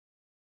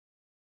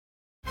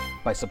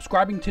By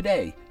subscribing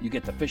today, you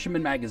get the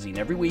Fisherman Magazine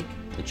every week,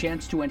 the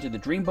chance to enter the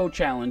Dreamboat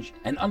Challenge,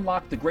 and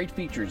unlock the great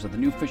features of the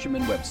new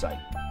Fisherman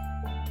website.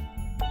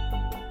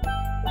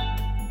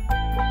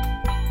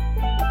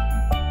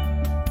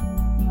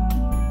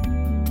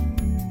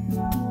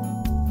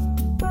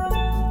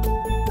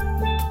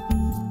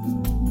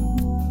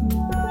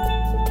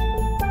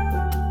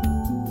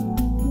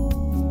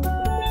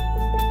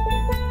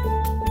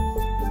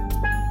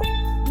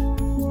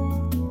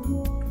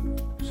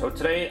 So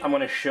today I'm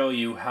going to show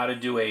you how to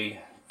do a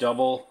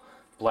double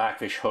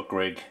Blackfish hook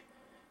rig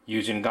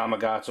using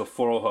Gamakatsu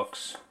 4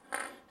 hooks.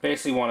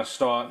 Basically want to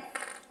start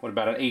with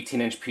about an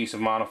 18-inch piece of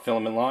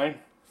monofilament line,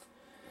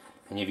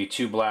 and you have your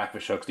 2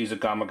 Blackfish hooks. These are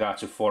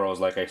Gamakatsu 4s,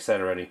 like I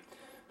said already.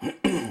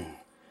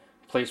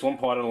 Place one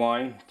part of the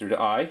line through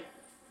the eye,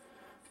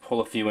 pull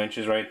a few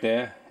inches right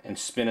there, and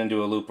spin and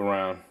do a loop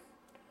around.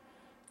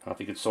 I don't know if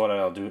you could sort it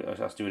out.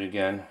 I'll do it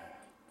again.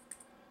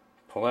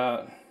 Pull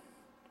out,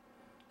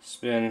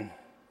 spin.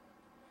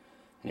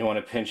 You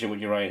want to pinch it with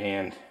your right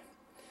hand.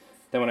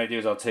 Then what I do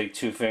is I'll take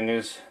 2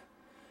 fingers,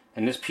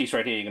 and this piece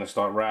right here you're going to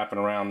start wrapping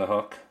around the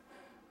hook.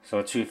 So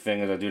with 2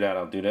 fingers I'll do that,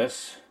 I'll do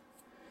this.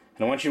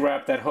 And once you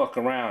wrap that hook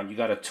around, you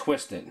got to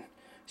twist it.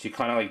 So you're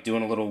kind of like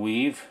doing a little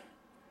weave.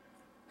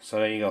 So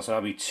there you go, so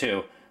that'll be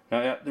 2.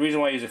 Now the reason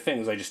why I use a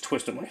finger is I just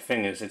twist it with my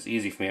fingers. It's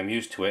easy for me, I'm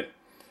used to it.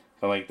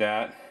 But like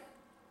that,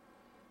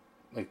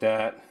 like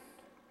that.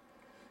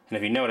 And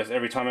if you notice,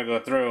 every time I go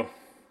through,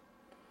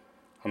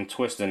 I'm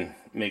twisting,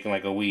 making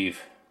like a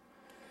weave.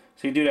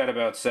 So you do that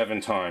about 7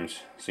 times.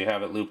 So you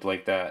have it looped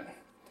like that.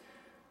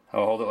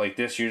 I'll hold it like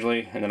this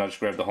usually, and then I'll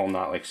just grab the whole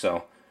knot like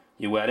so.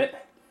 You wet it,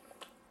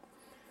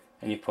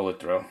 and you pull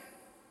it through.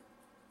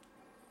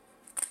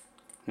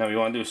 Now what you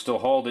want to do is still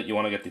hold it. You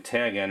want to get the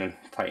tag in and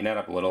tighten that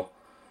up a little.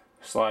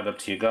 Slide it up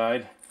to your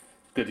guide.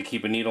 Good to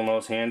keep a needle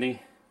nose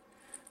handy.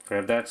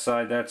 Grab that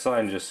side,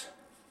 and just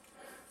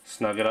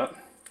snug it up.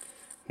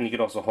 And you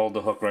can also hold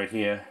the hook right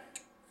here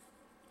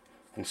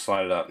and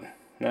slide it up.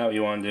 Now what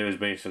you want to do is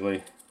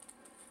basically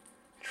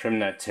trim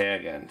that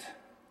tag end.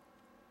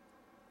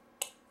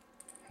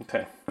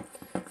 Okay,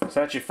 so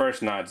that's your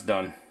first knot, it's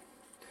done.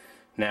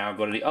 Now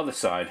go to the other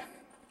side,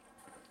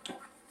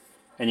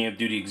 and you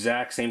do the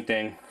exact same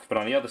thing, but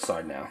on the other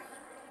side now.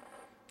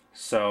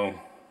 So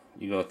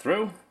you go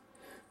through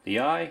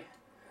the eye,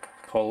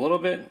 pull a little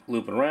bit,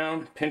 loop it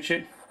around, pinch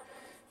it,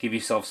 give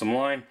yourself some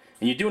line,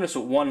 and you're doing this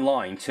with one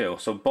line too,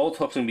 so both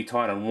hooks are going to be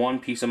tied on one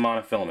piece of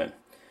monofilament.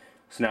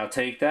 So now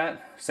take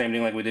that, same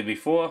thing like we did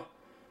before.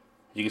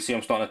 You can see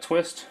I'm starting to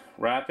twist,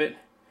 wrap it,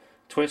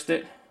 twist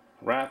it,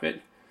 wrap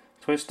it,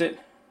 twist it,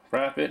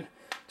 wrap it,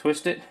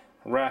 twist it,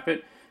 wrap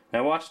it.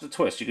 Now watch the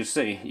twist. You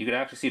can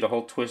actually see the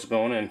whole twist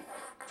going in.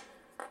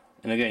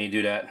 And again, you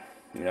do that,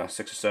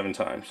 6 or 7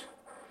 times.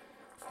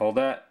 Hold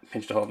that,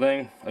 pinch the whole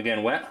thing.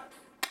 Again, wet.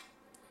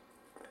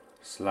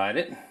 Slide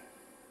it.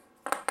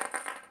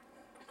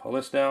 Pull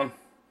this down.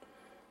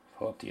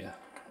 Pull up to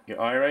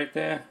your eye right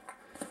there.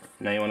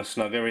 Now you want to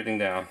snug everything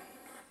down.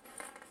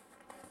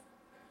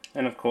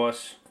 And of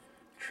course,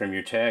 trim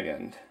your tag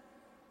end.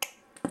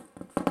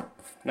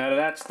 Now that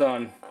that's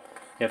done,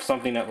 you have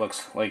something that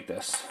looks like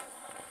this.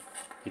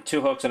 Your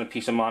 2 hooks and a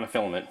piece of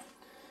monofilament.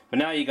 But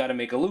now you got to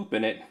make a loop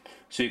in it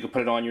so you can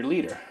put it on your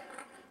leader.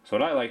 So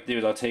what I like to do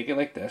is I'll take it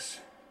like this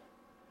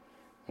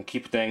and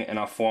keep it thing, and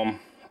I'll form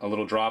a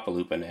little dropper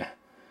loop in there,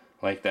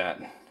 like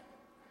that.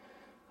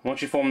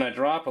 Once you form that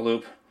dropper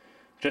loop,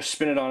 just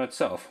spin it on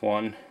itself.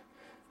 1,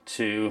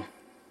 2,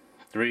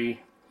 3,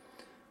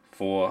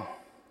 4,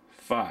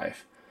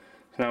 5.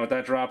 So now with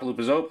that drop loop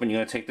is open, you're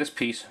going to take this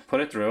piece, put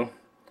it through,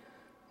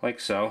 like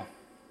so.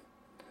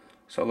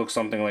 So it looks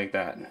something like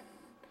that.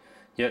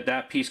 Yet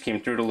that piece came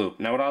through the loop.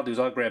 Now what I'll do is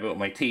I'll grab it with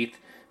my teeth,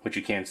 which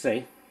you can't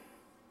see,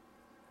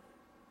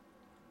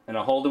 and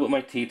I'll hold it with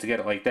my teeth to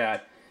get it like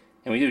that.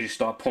 And we do just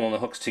start pulling the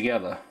hooks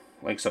together,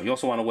 like so. You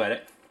also want to wet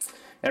it.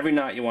 Every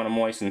knot you want to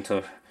moisten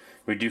to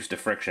reduce the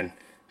friction.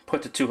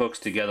 Put the 2 hooks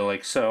together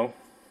like so,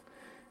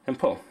 and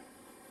pull.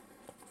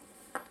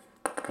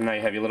 And now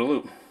you have your little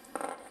loop.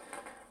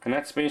 And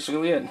that's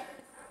basically it.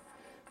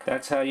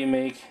 That's how you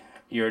make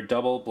your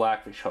double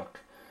Blackfish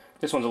hook.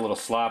 This one's a little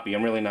sloppy.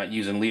 I'm really not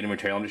using leader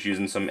material. I'm just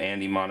using some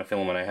Andy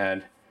monofilament I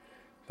had.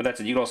 But that's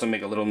it. You can also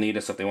make it a little neater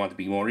if they want it to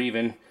be more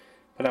even.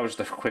 But that was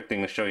just a quick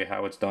thing to show you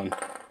how it's done.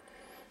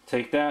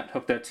 Take that,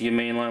 hook that to your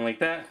main line like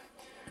that.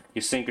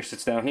 Your sinker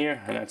sits down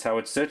here, and that's how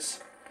it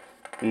sits.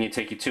 Then you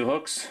take your 2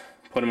 hooks,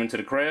 put them into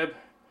the crab,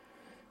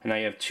 and now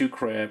you have 2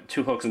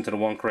 hooks into the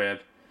 1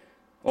 crab.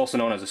 Also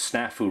known as a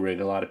Snafu rig,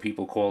 a lot of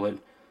people call it.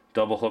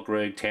 Double hook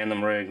rig,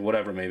 tandem rig,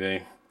 whatever it may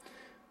be.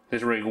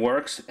 This rig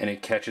works, and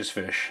it catches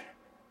fish.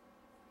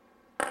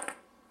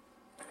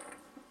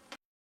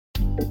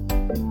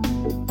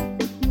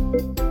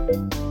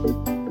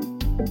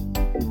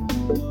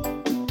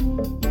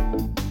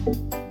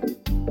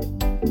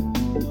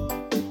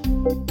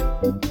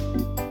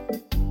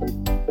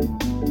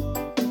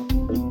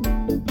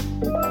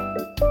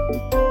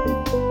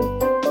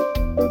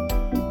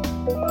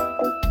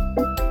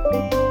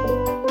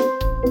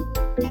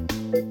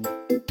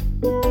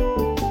 you.